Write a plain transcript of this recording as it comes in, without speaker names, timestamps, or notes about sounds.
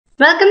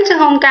Welcome to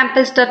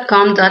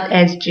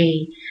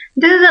homecampus.com.sg.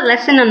 This is a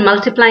lesson on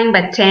multiplying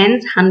by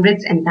tens,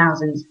 hundreds and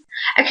thousands.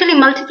 Actually,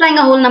 multiplying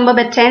a whole number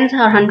by tens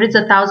or hundreds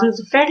or thousands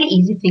is a fairly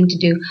easy thing to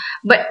do.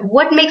 But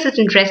what makes it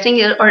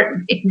interesting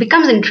or it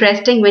becomes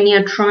interesting when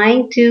you're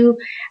trying to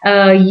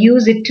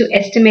use it to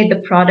estimate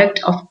the product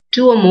of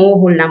two or more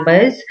whole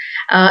numbers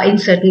in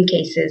certain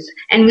cases.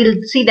 And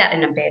we'll see that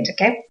in a bit,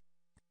 okay?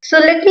 So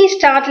let me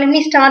start with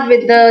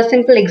the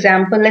simple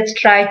example. Let's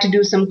try to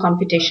do some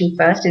computation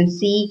first and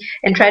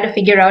try to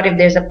figure out if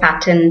there's a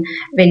pattern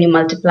when you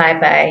multiply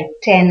by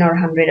 10 or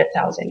 100 or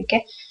 1000.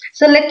 Okay,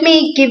 so let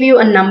me give you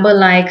a number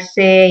like,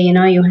 say,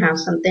 you have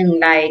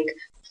something like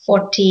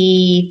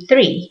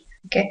 43.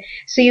 Okay,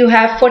 so you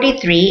have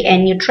 43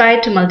 and you try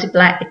to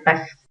multiply it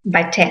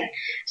by 10.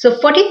 So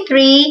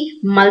 43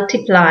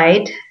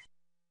 multiplied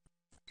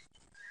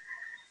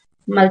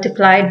by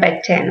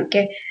 10.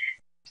 Okay,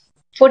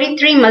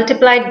 43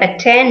 multiplied by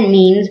 10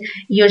 means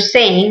you're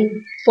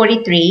saying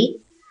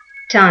 43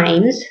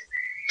 times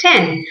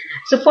 10.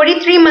 So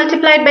 43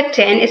 multiplied by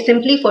 10 is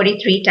simply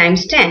 43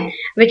 times 10,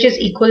 which is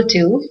equal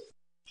to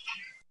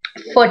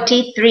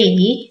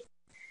 43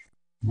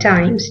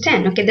 times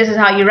 10. Okay, this is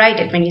how you write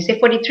it. When you say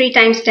 43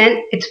 times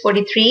 10, it's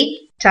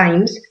 43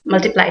 times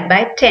multiplied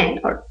by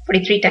 10, or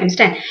 43 times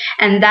 10.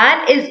 And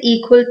that is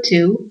equal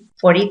to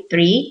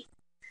 43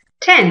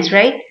 tens,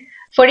 right?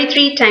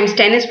 43 times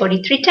 10 is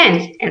 43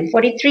 tens, and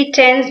 43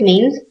 tens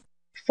means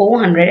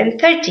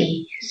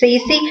 430. So you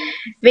see,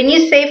 when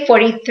you say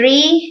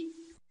 43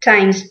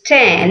 times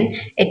 10,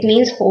 it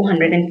means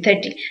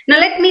 430. Now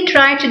let me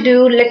try to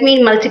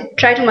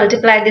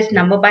multiply this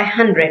number by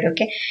 100,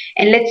 okay?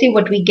 And let's see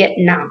what we get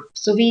now.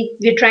 So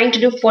we're trying to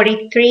do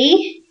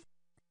 43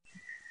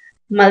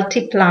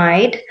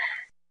 multiplied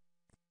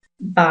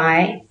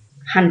by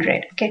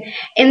 100. Okay,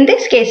 in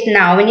this case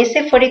now, when you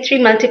say 43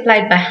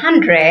 multiplied by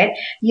 100,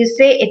 you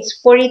say it's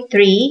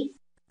 43.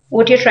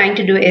 What you're trying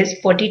to do is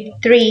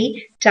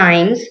 43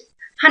 times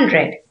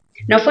 100.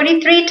 Now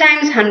 43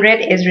 times 100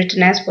 is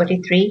written as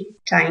 43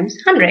 times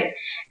 100,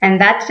 and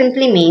that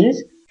simply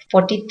means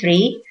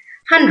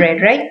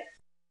 4300, right?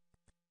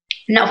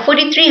 Now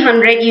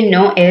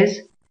 4300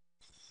 is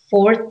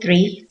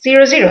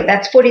 4300.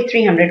 That's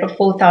 4300 or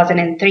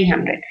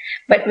 4300.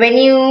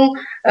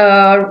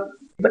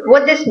 But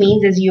what this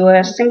means is you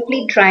are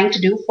simply trying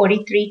to do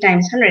 43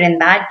 times 100, and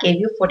that gave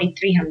you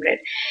 4300.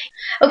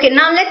 Okay,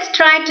 now let's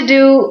try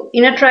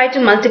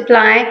to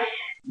multiply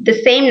the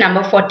same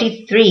number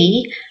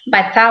 43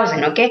 by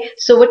 1000. Okay,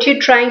 so what you're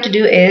trying to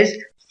do is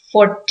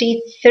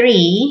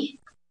 43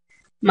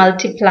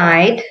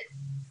 multiplied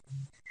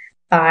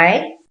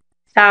by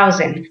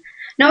 1000.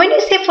 Now when you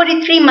say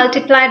 43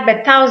 multiplied by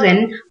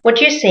 1000,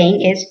 what you're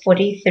saying is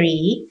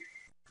 43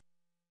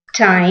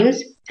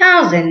 times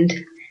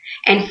 1000.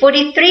 And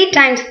 43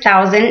 times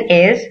 1000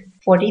 is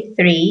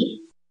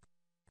 43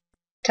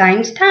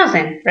 times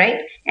 1000, right?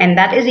 And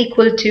that is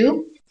equal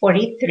to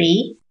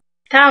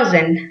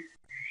 43,000.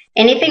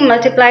 Anything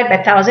multiplied by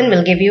 1000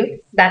 will give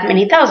you that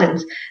many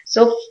thousands.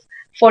 So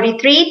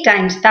 43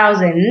 times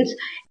thousands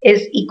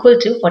is equal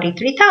to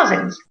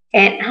 43,000.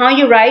 And how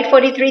you write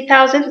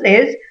 43,000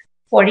 is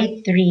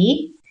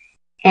 43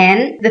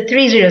 and the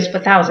 3 zeros for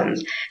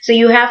thousands. So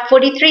you have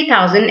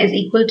 43,000 is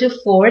equal to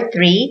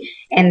 43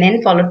 and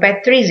then followed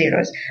by 3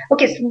 zeros.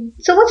 Okay,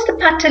 so what's the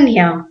pattern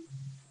here?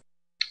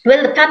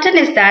 Well, the pattern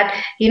is that,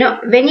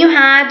 when you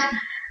had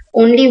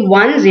only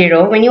 1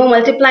 zero, when you were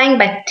multiplying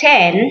by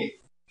 10,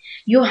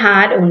 you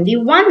had only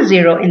 1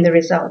 zero in the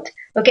result.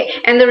 Okay,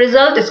 and the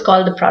result is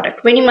called the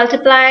product. When you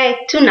multiply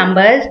two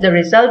numbers, the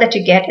result that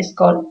you get is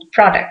called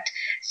product.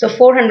 So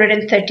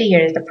 430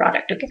 here is the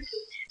product. Okay.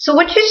 So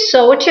what you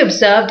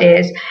observed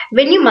is,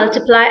 when you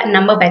multiply a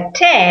number by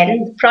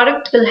 10, the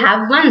product will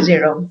have 1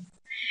 zero.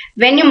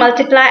 When you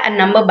multiply a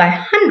number by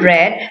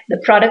 100, the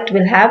product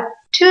will have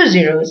 2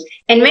 zeros.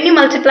 And when you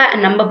multiply a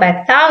number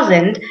by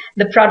 1000,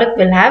 the product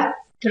will have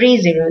 3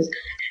 zeros.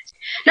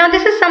 Now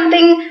this is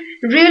something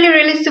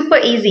really super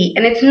easy,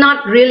 and it's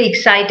not really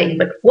exciting,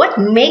 but what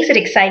makes it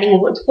exciting,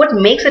 what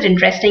makes it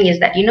interesting is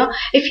that,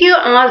 if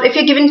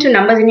you're given two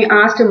numbers and you're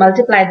asked to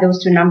multiply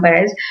those two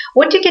numbers,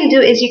 what you can do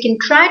is you can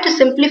try to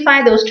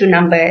simplify those two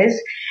numbers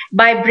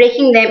by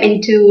breaking them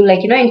into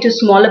into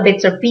smaller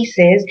bits or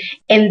pieces,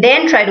 and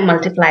then try to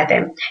multiply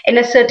them in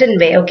a certain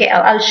way. Okay,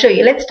 I'll show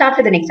you. Let's start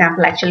with an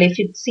example. Actually, if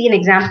you see an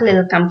example,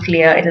 it'll become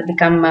clear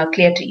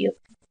to you.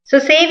 So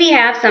say we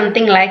have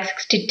something like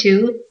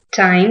 62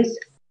 times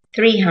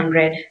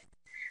 300.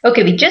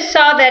 Okay, we just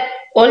saw that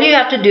all you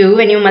have to do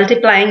when you're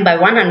multiplying by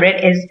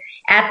 100 is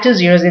add 2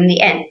 zeros in the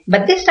end.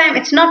 But this time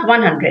it's not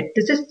 100,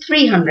 this is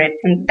 300,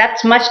 and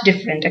that's much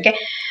different. Okay,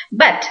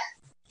 but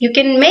you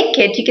can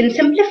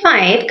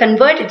simplify it,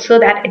 convert it so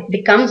that it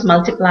becomes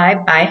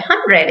multiplied by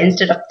 100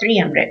 instead of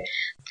 300.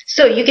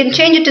 So you can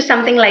change it to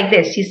something like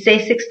this. You say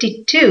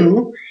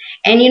 62,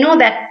 and you know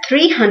that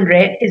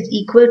 300 is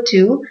equal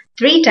to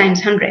 3 times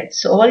 100.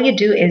 So all you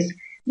do is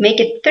make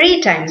it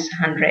 3 times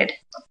 100.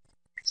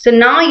 So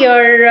now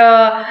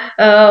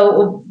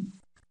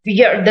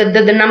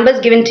the numbers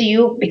given to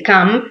you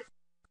become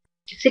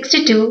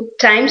 62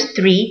 times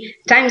 3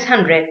 times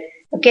 100.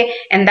 Okay,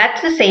 and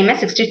that's the same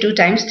as 62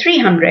 times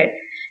 300.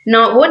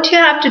 Now what you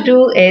have to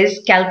do is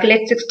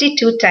calculate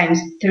 62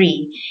 times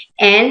 3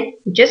 and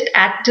just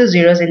add 2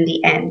 zeros in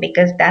the end,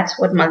 because that's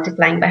what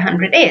multiplying by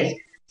 100 is.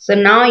 So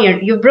now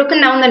you've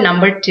broken down the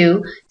number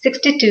to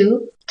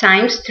 62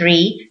 times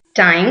 3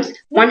 times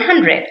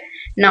 100.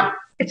 Now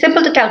it's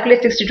simple to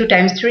calculate 62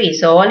 times 3.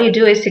 So all you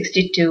do is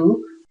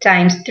 62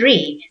 times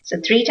 3. So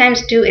 3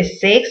 times 2 is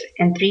 6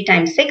 and 3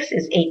 times 6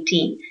 is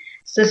 18.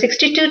 So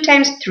 62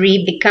 times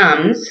 3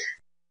 becomes,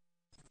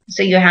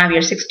 so you have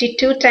your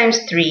 62 times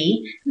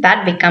 3,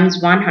 that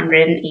becomes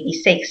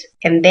 186.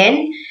 And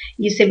then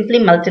you simply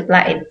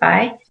multiply it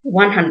by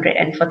 100.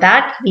 And for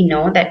that, we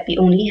know that we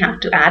only have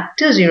to add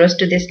 2 zeros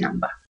to this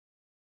number.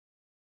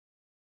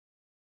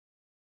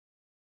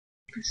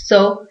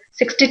 So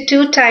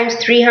 62 times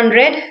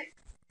 300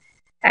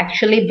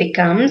 actually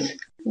becomes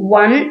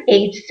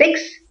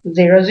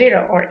 18600,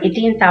 or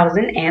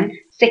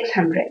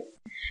 18,600.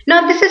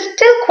 Now this is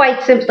still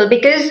quite simple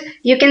because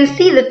you can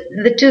see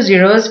the 2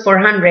 zeros for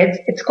hundreds.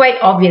 It's quite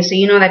obvious, so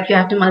you know that you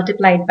have to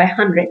multiply it by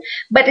 100.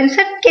 But in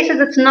certain cases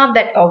it's not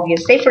that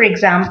obvious. Say for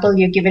example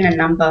you're given a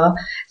number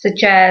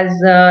such as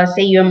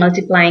say you're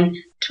multiplying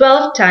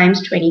 12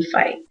 times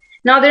 25.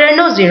 Now there are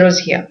no zeros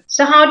here.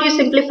 So how do you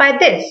simplify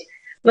this?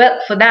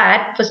 Well, for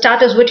that, for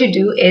starters, what you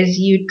do is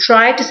you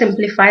try to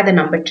simplify the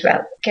number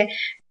 12. Okay.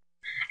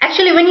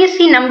 Actually, when you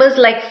see numbers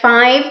like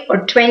 5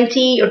 or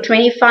 20 or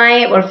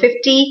 25 or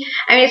 50,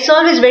 I mean, it's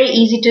always very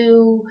easy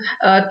to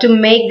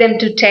make them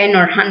to 10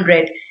 or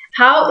 100.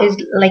 How is,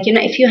 like, you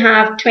know, if you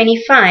have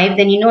 25,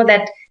 then you know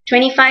that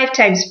 25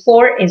 times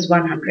 4 is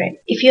 100.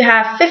 If you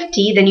have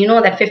 50, then you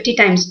know that 50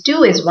 times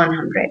 2 is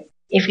 100.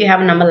 If you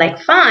have a number like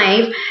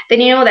 5,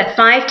 then you know that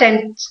 5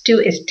 times 2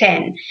 is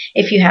 10.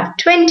 If you have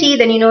 20,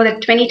 then you know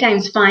that 20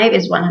 times 5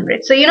 is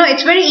 100. So, you know,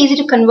 it's very easy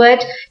to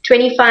convert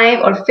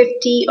 25 or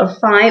 50 or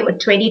 5 or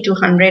 20 to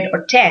 100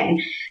 or 10.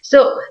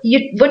 So,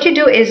 what you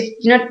do is,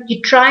 you know, you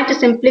try to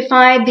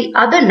simplify the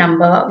other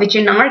number, which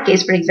in our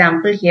case, for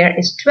example, here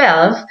is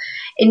 12,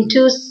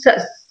 into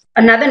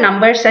another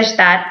number such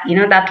that, you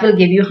know, that will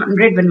give you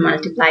 100 when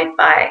multiplied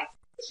by,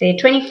 say,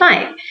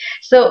 25.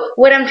 So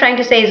what I'm trying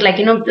to say is, like,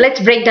 you know, let's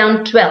break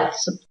down 12.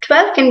 So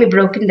 12 can be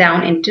broken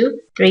down into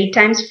 3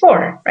 times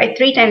 4, right?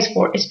 3 times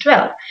 4 is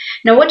 12.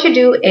 Now what you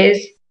do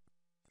is,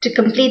 to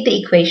complete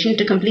the equation,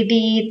 to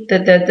complete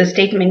the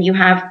statement, you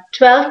have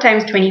 12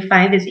 times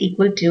 25 is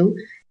equal to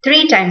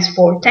 3 times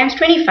 4 times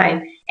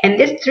 25. And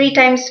this 3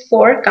 times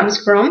 4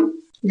 comes from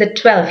the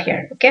 12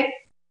 here, okay?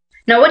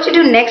 Now what you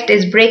do next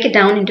is break it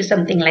down into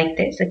something like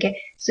this, okay?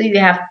 So you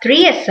have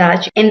 3 as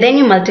such, and then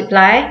you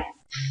multiply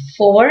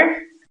 4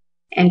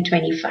 and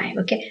 25.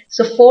 Okay,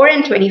 so 4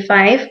 and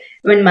 25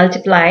 when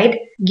multiplied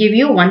give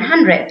you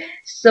 100.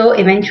 So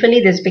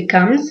eventually this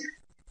becomes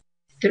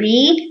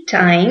 3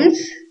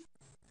 times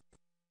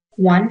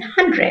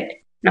 100.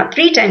 Now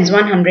 3 times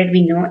 100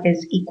 we know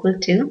is equal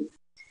to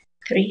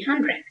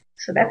 300.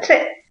 So that's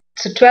it.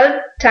 So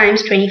 12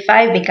 times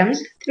 25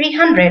 becomes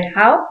 300.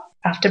 How?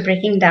 After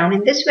breaking down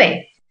in this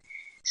way.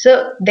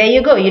 So there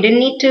you go. You didn't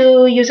need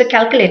to use a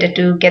calculator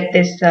to get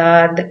this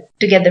to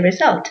get the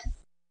result.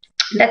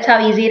 That's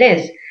how easy it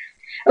is.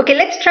 Okay,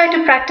 let's try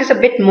to practice a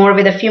bit more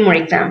with a few more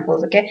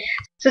examples, okay?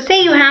 So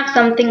say you have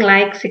something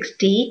like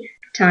 60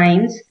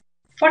 times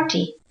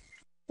 40.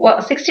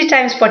 Well, 60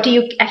 times 40,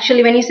 you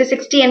actually, when you say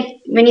 60 and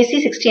when you see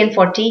 60 and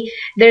 40,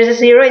 there's a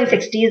 0 in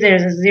 60,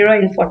 there's a 0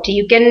 in 40.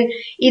 You can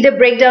either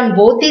break down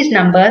both these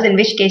numbers, in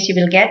which case you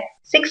will get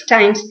 6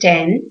 times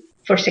 10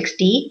 for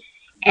 60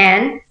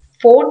 and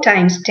 4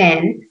 times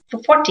 10 for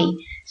 40.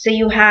 So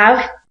you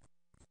have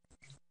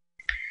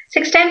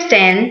 6 times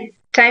 10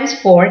 times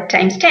 4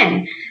 times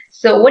 10.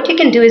 So what you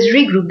can do is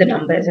regroup the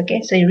numbers,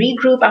 okay? So you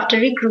regroup. After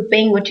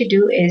regrouping, what you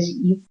do is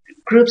you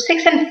group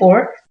 6 and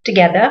 4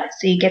 together.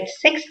 So you get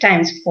 6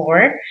 times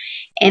 4,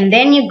 and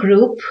then you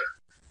group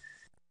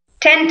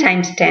 10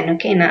 times 10,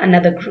 okay, in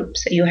another group.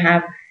 So you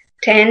have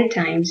 10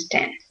 times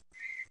 10.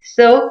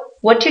 So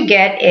what you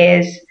get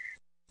is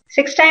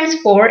 6 times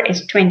 4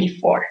 is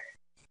 24,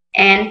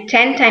 and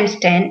 10 times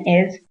 10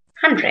 is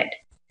 100.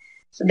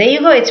 So there you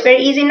go. It's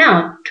very easy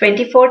now.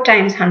 24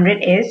 times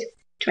 100 is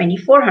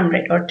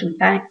 2400, or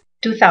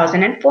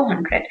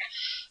 2400.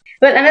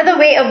 Well, another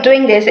way of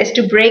doing this is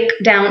to break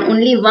down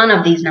only one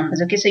of these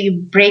numbers. Okay, so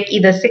you break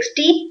either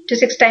 60 to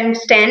 6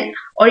 times 10,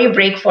 or you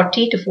break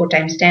 40 to 4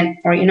 times 10,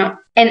 or, you know,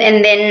 and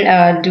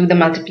then do the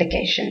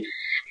multiplication.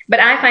 But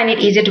I find it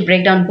easier to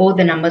break down both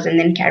the numbers and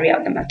then carry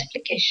out the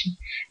multiplication.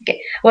 Okay,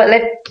 well,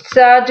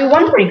 let's do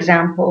one more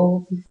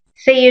example.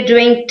 Say you're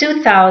doing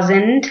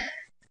 2000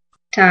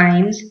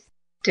 times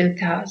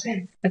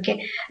 2000.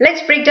 Okay,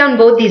 let's break down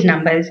both these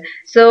numbers.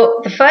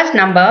 So the first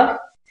number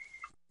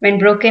when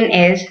broken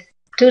is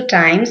 2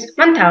 times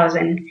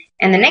 1000,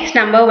 and the next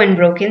number when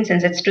broken,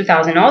 since it's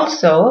 2000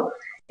 also,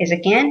 is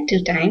again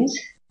 2 times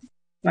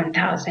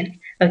 1000.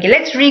 Okay,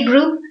 let's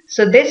regroup.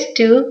 So this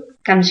 2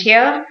 comes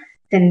here,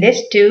 then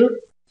this 2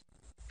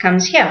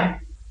 comes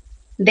here.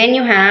 Then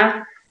you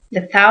have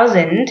the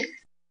 1000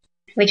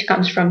 which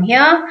comes from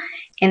here,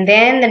 and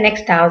then the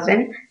next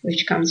 1000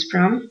 which comes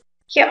from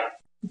here.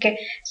 Okay,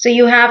 so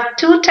you have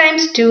 2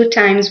 times 2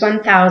 times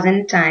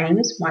 1000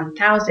 times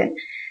 1000.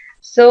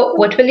 So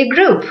what will you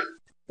group?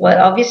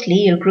 Well, obviously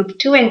you'll group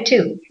 2 and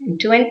 2, and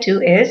 2 and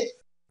 2 is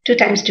 2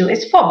 times 2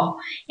 is 4,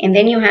 and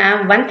then you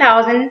have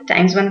 1000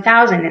 times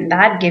 1000, and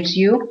that gives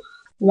you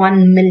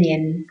 1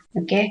 million.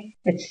 Okay,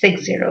 with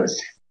 6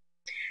 zeros.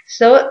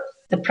 So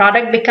the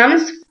product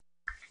becomes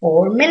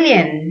 4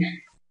 million.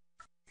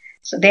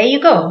 So there you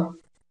go.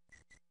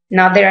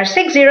 Now there are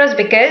 6 zeros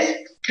because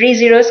 3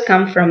 zeros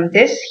come from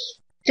this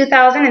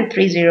 2000 and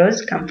 3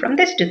 zeros come from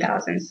this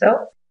 2000.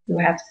 So you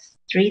have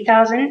 3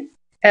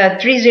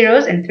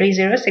 zeros and 3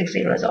 zeros, 6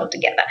 zeros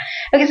altogether.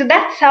 Okay, so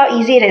that's how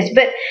easy it is.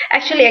 But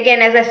actually,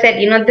 again, as I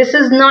said, this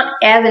is not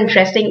as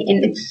interesting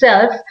in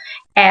itself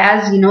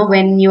as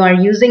when you are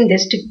using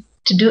this to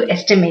do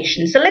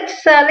estimation. So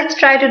let's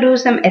try to do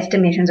some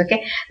estimations.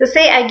 Okay, so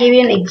say I give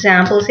you an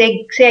example.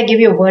 Say I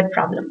give you a word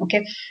problem.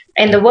 Okay,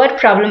 and the word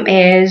problem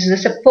is,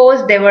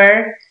 suppose there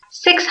were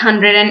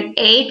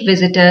 608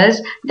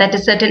 visitors that a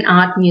certain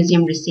art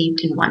museum received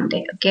in one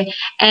day. Okay,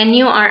 and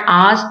you are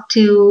asked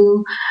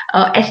to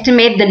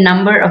estimate the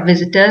number of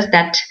visitors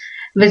that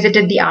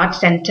visited the art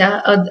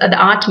center or the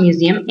art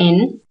museum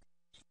in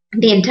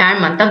the entire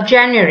month of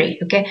January.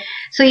 Okay,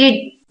 so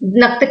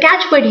now the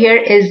catchword here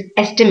is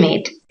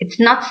estimate. It's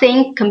not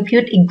saying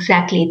compute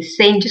exactly, it's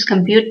saying just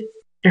compute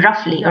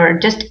roughly or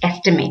just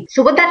estimate.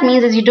 So what that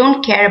means is you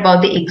don't care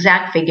about the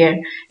exact figure,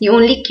 you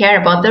only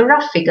care about the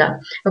rough figure.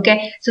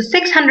 Okay, so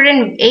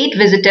 608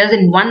 visitors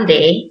in one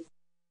day.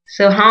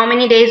 So how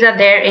many days are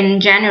there in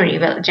January?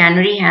 Well,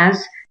 January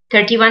has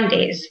 31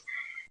 days.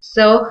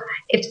 So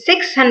if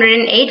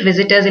 608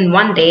 visitors in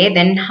one day,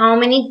 then how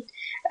many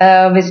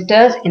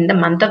visitors in the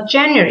month of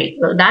January?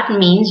 Well, that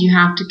means you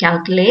have to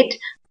calculate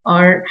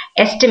or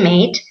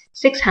estimate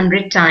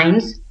 600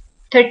 times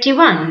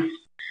 31.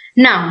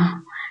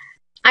 Now,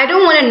 I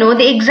don't want to know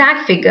the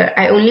exact figure.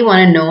 I only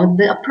want to know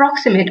the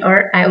approximate,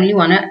 or I only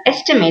want to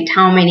estimate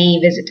how many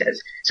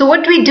visitors. So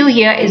what we do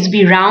here is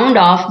we round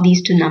off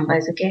these two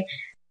numbers, okay?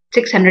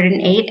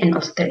 608 and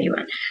also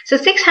 31. So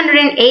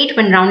 608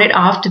 when rounded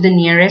off to the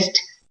nearest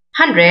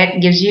 100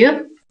 gives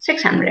you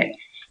 600.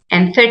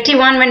 And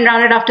 31 when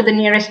rounded off to the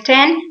nearest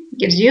 10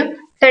 gives you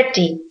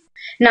 30.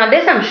 Now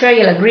this, I'm sure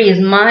you'll agree, is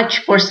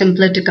much more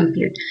simpler to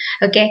compute.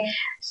 Okay,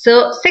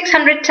 so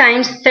 600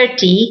 times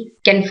 30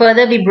 can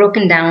further be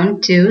broken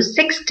down to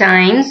 6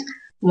 times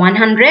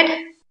 100,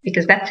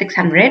 because that's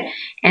 600,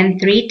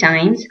 and 3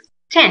 times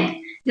 10.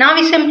 Now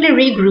we simply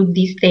regroup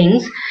these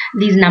things,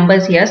 these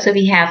numbers here. So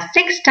we have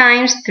 6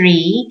 times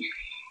 3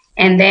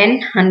 and then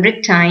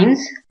 100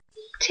 times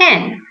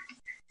 10.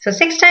 So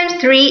 6 times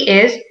 3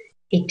 is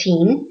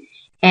 18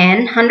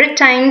 and 100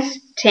 times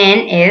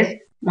 10 is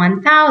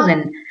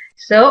 1000.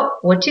 So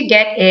what you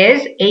get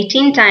is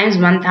 18 times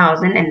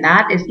 1000, and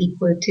that is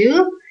equal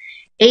to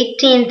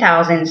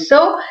 18,000.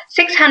 So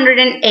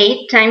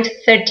 608 times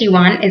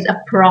 31 is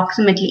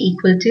approximately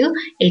equal to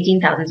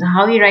 18,000. So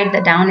how we write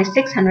that down is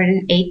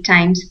 608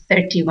 times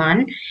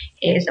 31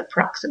 is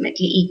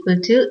approximately equal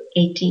to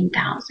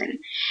 18,000.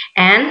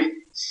 And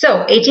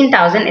so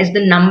 18,000 is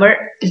the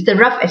number, is the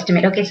rough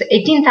estimate. Okay, so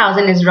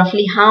 18,000 is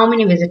roughly how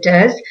many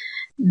visitors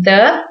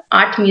the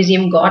art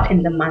museum got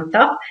in the month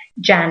of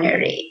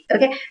January.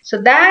 Okay,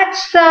 so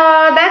that's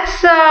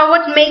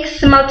what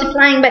makes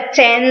multiplying by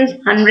tens,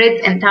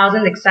 hundreds, and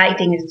thousands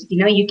exciting. Is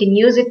you can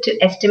use it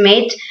to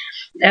estimate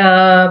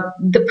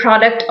the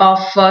product of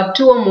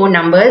 2 or more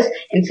numbers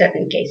in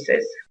certain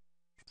cases.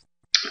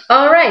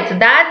 Alright, so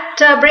that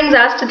brings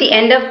us to the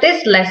end of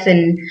this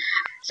lesson.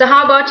 So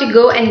how about you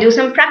go and do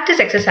some practice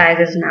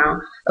exercises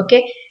now?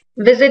 Okay,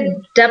 visit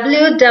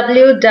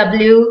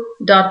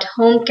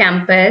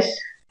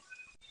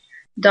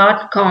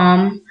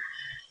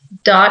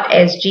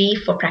www.homecampus.com.sg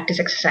for practice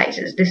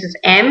exercises. This is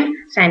M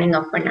signing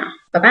off for now.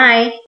 Bye-bye.